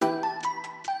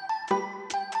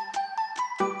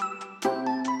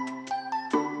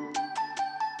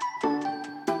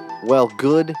Well,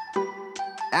 good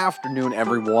afternoon,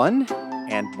 everyone,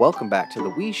 and welcome back to the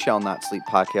We Shall Not Sleep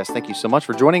podcast. Thank you so much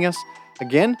for joining us.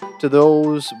 Again, to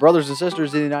those brothers and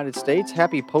sisters in the United States,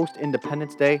 happy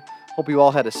post-Independence Day. Hope you all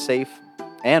had a safe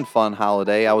and fun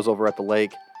holiday. I was over at the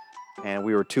lake, and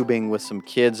we were tubing with some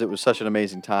kids. It was such an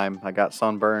amazing time. I got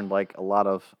sunburned like a lot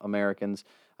of Americans.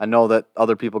 I know that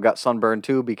other people got sunburned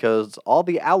too because all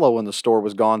the aloe in the store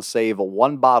was gone, save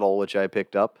one bottle, which I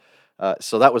picked up.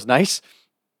 So that was nice.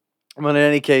 But in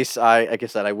any case, like I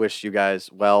said, I wish you guys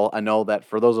well. I know that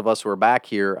for those of us who are back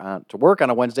here to work on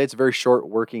a Wednesday, it's a very short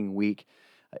working week.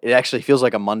 It actually feels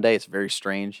like a Monday. It's very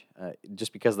strange,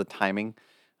 just because of the timing.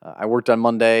 I worked on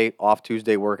Monday, off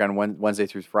Tuesday, work on Wednesday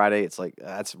through Friday. It's like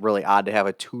that's really odd to have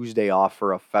a Tuesday off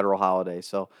for a federal holiday.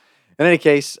 So, in any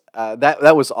case,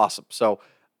 that was awesome. So,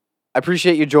 I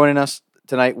appreciate you joining us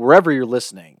tonight, wherever you're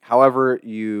listening. However,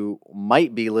 you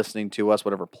might be listening to us,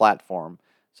 whatever platform,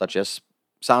 such as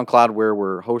SoundCloud, where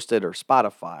we're hosted, or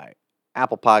Spotify,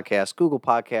 Apple Podcasts, Google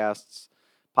Podcasts,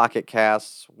 Pocket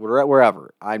Casts,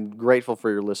 wherever. I'm grateful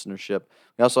for your listenership.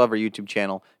 We also have our YouTube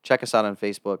channel. Check us out on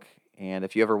Facebook. And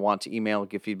if you ever want to email,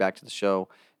 give feedback to the show,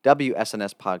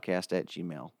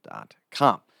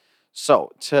 wsnspodcast@gmail.com.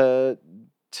 So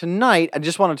tonight, I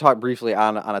just want to talk briefly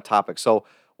on a topic. So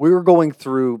we were going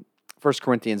through 1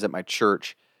 Corinthians at my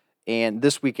church, and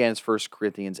this weekend's 1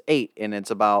 Corinthians 8, and it's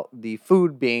about the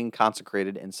food being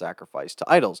consecrated and sacrificed to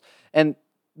idols. And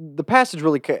the passage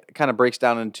really kind of breaks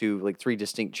down into like three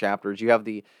distinct chapters. You have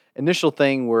the initial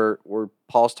thing where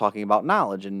Paul's talking about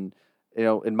knowledge and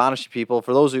admonishing people.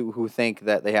 For those who think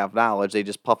that they have knowledge, they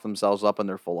just puff themselves up and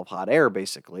they're full of hot air,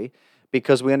 basically,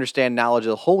 because we understand knowledge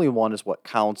of the Holy One is what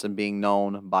counts and being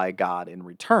known by God in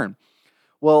return.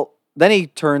 Well, then he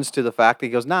turns to the fact that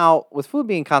he goes, now, with food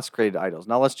being consecrated to idols,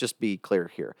 now let's just be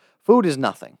clear here. Food is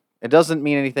nothing. It doesn't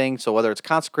mean anything, so whether it's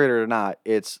consecrated or not,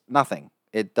 it's nothing.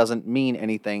 It doesn't mean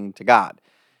anything to God.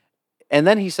 And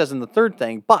then he says in the third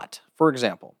thing, but, for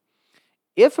example,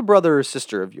 if a brother or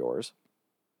sister of yours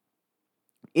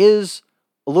is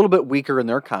a little bit weaker in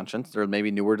their conscience, they're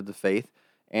maybe newer to the faith,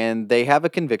 and they have a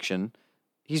conviction,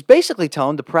 he's basically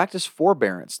telling them to practice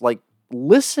forbearance, like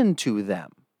listen to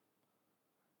them.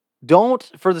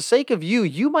 Don't, for the sake of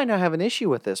you might not have an issue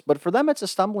with this, but for them, it's a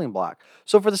stumbling block.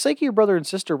 So for the sake of your brother and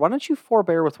sister, why don't you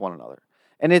forbear with one another?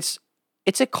 And it's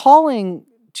a calling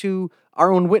to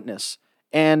our own witness,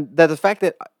 and that the fact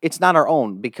that it's not our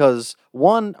own, because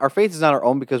one, our faith is not our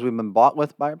own because we've been bought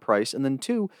with by a price, and then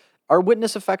two, our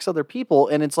witness affects other people,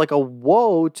 and it's like a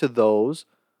woe to those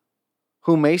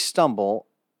who may stumble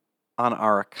on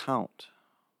our account.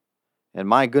 And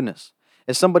my goodness,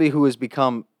 as somebody who has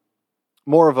become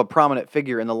more of a prominent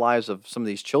figure in the lives of some of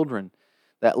these children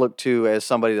that look to as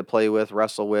somebody to play with,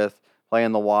 wrestle with, play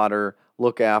in the water,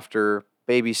 look after,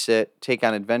 babysit, take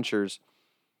on adventures,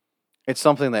 it's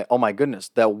something that, oh my goodness,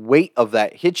 the weight of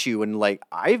that hits you, and like,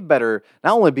 I've better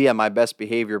not only be on my best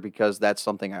behavior because that's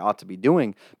something I ought to be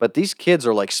doing, but these kids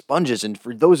are like sponges, and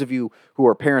for those of you who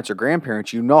are parents or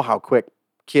grandparents, you know how quick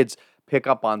kids pick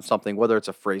up on something, whether it's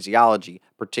a phraseology,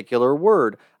 particular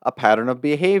word, a pattern of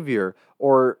behavior,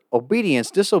 or obedience,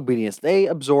 disobedience. They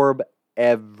absorb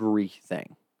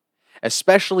everything,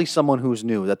 especially someone who's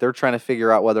new, that they're trying to figure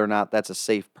out whether or not that's a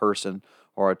safe person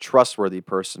or a trustworthy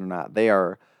person or not. They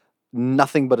are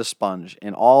nothing but a sponge,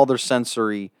 and all their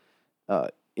sensory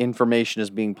information is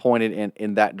being pointed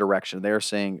in that direction. They're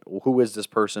saying, well, who is this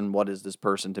person? What is this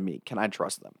person to me? Can I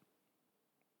trust them?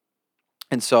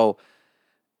 And so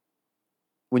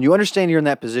when you understand you're in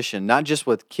that position, not just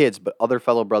with kids, but other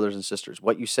fellow brothers and sisters,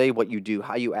 what you say, what you do,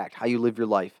 how you act, how you live your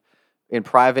life in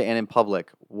private and in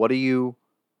public, what are you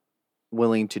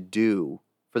willing to do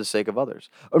for the sake of others?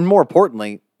 And more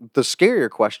importantly, the scarier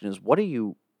question is, what are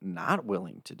you not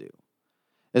willing to do?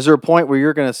 Is there a point where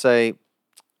you're going to say,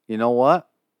 you know what?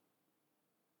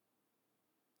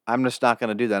 I'm just not going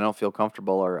to do that. I don't feel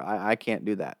comfortable, or I can't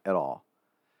do that at all.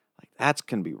 Like, that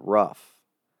can be rough.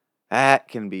 That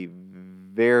can be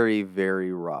very,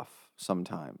 very rough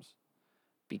sometimes,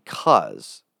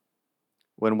 because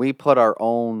when we put our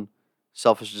own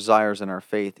selfish desires in our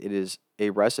faith, it is a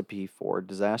recipe for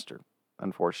disaster,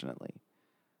 unfortunately.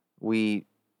 We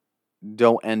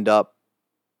don't end up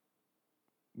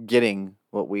getting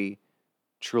what we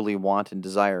truly want and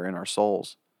desire in our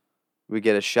souls. We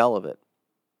get a shell of it.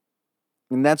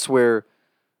 And that's where,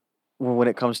 when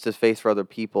it comes to faith for other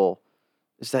people,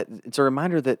 is that it's a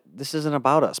reminder that this isn't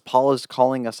about us. Paul is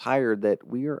calling us higher, that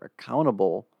we are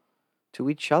accountable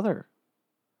to each other.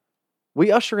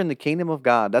 We usher in the kingdom of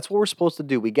God. That's what we're supposed to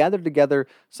do. We gather together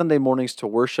Sunday mornings to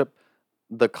worship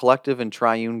the collective and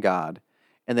triune God.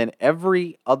 And then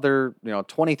every other,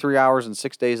 23 hours and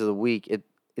 6 days of the week,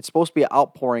 it's supposed to be an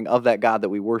outpouring of that God that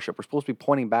we worship. We're supposed to be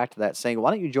pointing back to that, saying,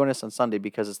 why don't you join us on Sunday?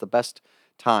 Because it's the best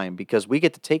time, because we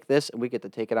get to take this and we get to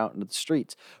take it out into the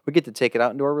streets. We get to take it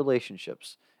out into our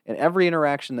relationships. And every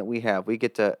interaction that we have, we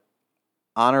get to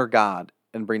honor God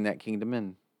and bring that kingdom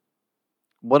in.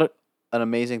 An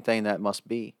amazing thing that must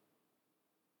be.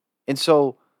 And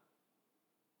so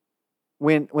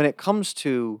when it comes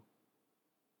to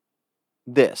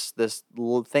this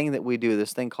little thing that we do,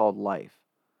 this thing called life,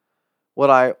 what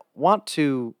I want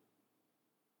to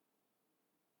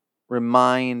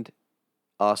remind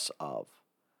us of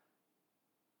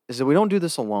is that we don't do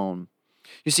this alone.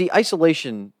 You see,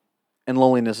 isolation and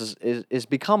loneliness is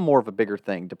become more of a bigger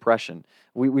thing. Depression.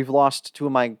 We've lost two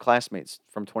of my classmates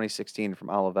from 2016 from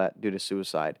Olivet due to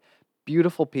suicide.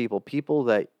 Beautiful people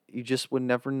that you just would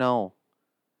never know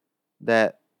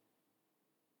that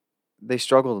they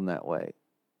struggled in that way.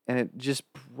 And it just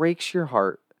breaks your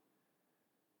heart.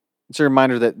 It's a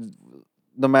reminder that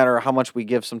no matter how much we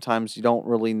give, sometimes you don't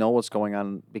really know what's going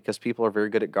on because people are very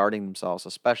good at guarding themselves,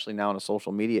 especially now in a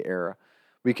social media era.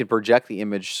 We can project the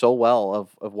image so well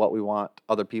of what we want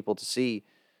other people to see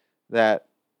that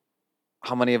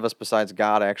how many of us besides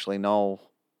God actually know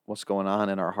what's going on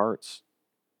in our hearts,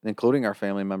 including our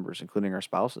family members, including our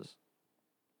spouses.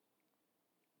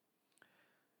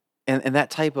 And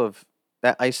that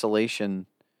isolation,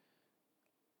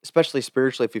 especially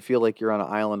spiritually, if you feel like you're on an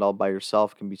island all by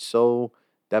yourself, can be so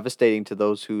devastating to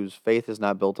those whose faith is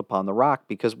not built upon the rock.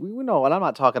 Because we know, and I'm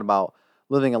not talking about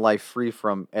living a life free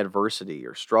from adversity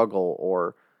or struggle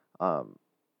or um,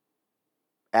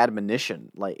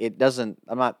 admonition. Like it doesn't.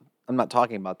 I'm not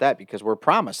talking about that because we're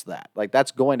promised that. Like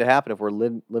that's going to happen if we're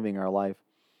living our life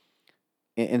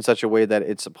in such a way that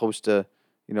it's supposed to,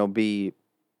 be.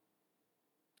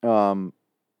 Um,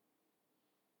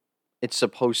 it's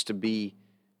supposed to be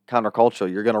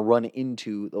countercultural. You're going to run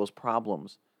into those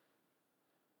problems.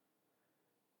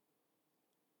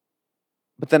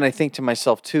 But then I think to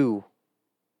myself too,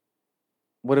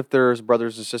 what if there's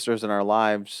brothers and sisters in our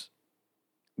lives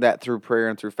that through prayer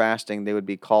and through fasting, they would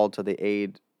be called to the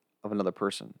aid of another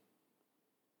person?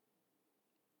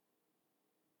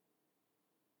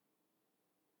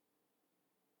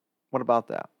 What about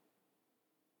that?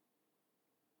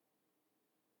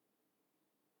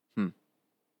 Hmm.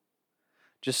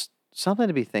 Just something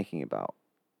to be thinking about.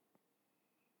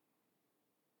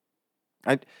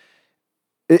 I,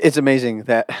 it's amazing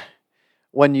that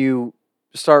when you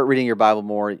start reading your Bible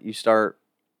more, you start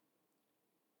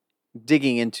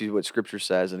digging into what Scripture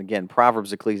says. And again,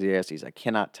 Proverbs, Ecclesiastes, I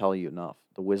cannot tell you enough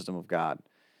the wisdom of God.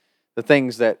 The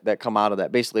things that come out of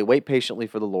that. Basically, wait patiently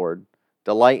for the Lord,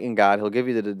 delight in God, He'll give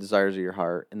you the desires of your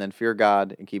heart, and then fear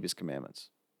God and keep His commandments.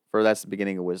 For that's the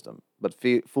beginning of wisdom. But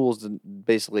fools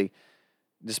basically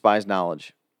despise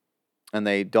knowledge, and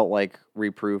they don't like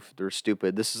reproof. They're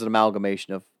stupid. This is an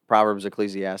amalgamation of Proverbs,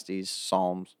 Ecclesiastes,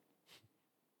 Psalms,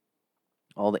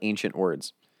 all the ancient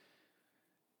words.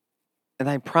 And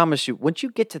I promise you, once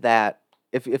you get to that,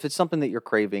 if it's something that you're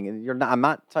craving, and you're not, I'm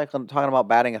not talking about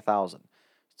batting 1,000.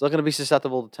 Still going to be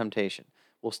susceptible to temptation.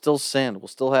 We'll still sin. We'll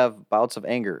still have bouts of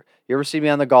anger. You ever see me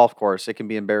on the golf course? It can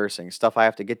be embarrassing. Stuff I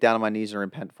have to get down on my knees and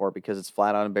repent for because it's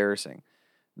flat out embarrassing.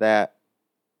 That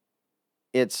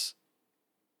it's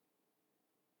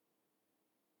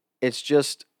it's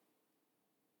just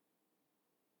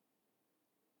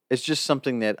it's just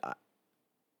something that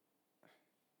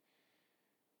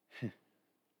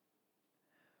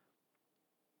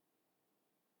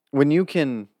when you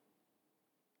can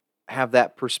have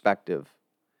that perspective,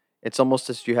 it's almost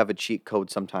as if you have a cheat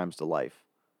code sometimes to life.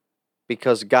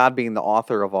 Because God being the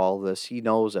author of all this, He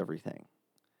knows everything.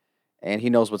 And He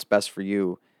knows what's best for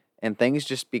you. And things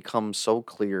just become so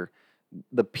clear.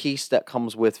 The peace that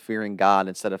comes with fearing God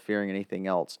instead of fearing anything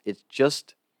else. It's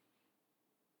just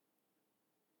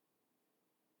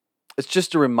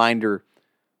a reminder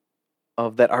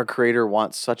of that our Creator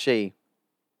wants such a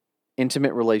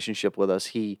intimate relationship with us.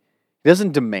 He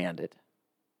doesn't demand it.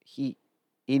 He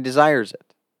he desires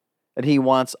it. And He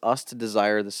wants us to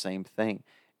desire the same thing.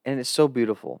 And it's so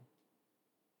beautiful.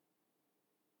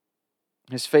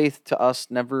 His faith to us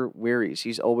never wearies.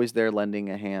 He's always there lending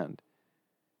a hand.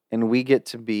 And we get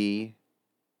to be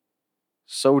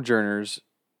sojourners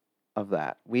of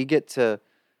that. We get to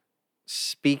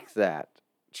speak that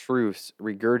truth,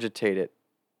 regurgitate it,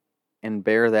 and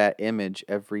bear that image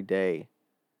every day.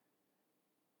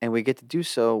 And we get to do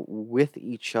so with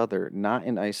each other, not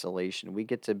in isolation. We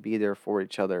get to be there for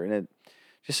each other. And it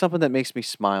just something that makes me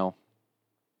smile.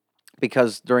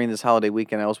 Because during this holiday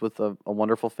weekend, I was with a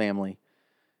wonderful family.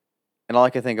 And all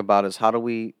I can think about is how do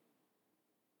we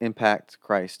impact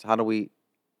Christ? How do we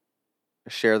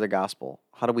share the gospel?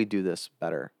 How do we do this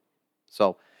better?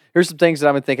 So here's some things that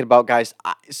I've been thinking about, guys.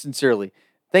 Sincerely,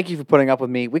 thank you for putting up with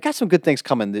me. We got some good things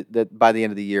coming that by the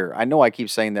end of the year. I know I keep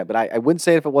saying that, but I wouldn't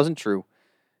say it if it wasn't true.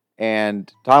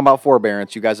 And talking about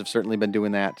forbearance, you guys have certainly been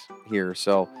doing that here.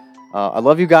 So I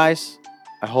love you guys.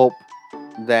 I hope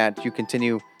that you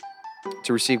continue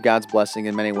to receive God's blessing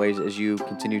in many ways as you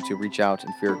continue to reach out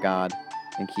and fear God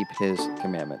and keep His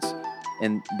commandments.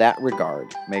 In that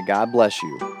regard, may God bless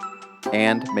you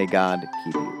and may God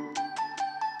keep you.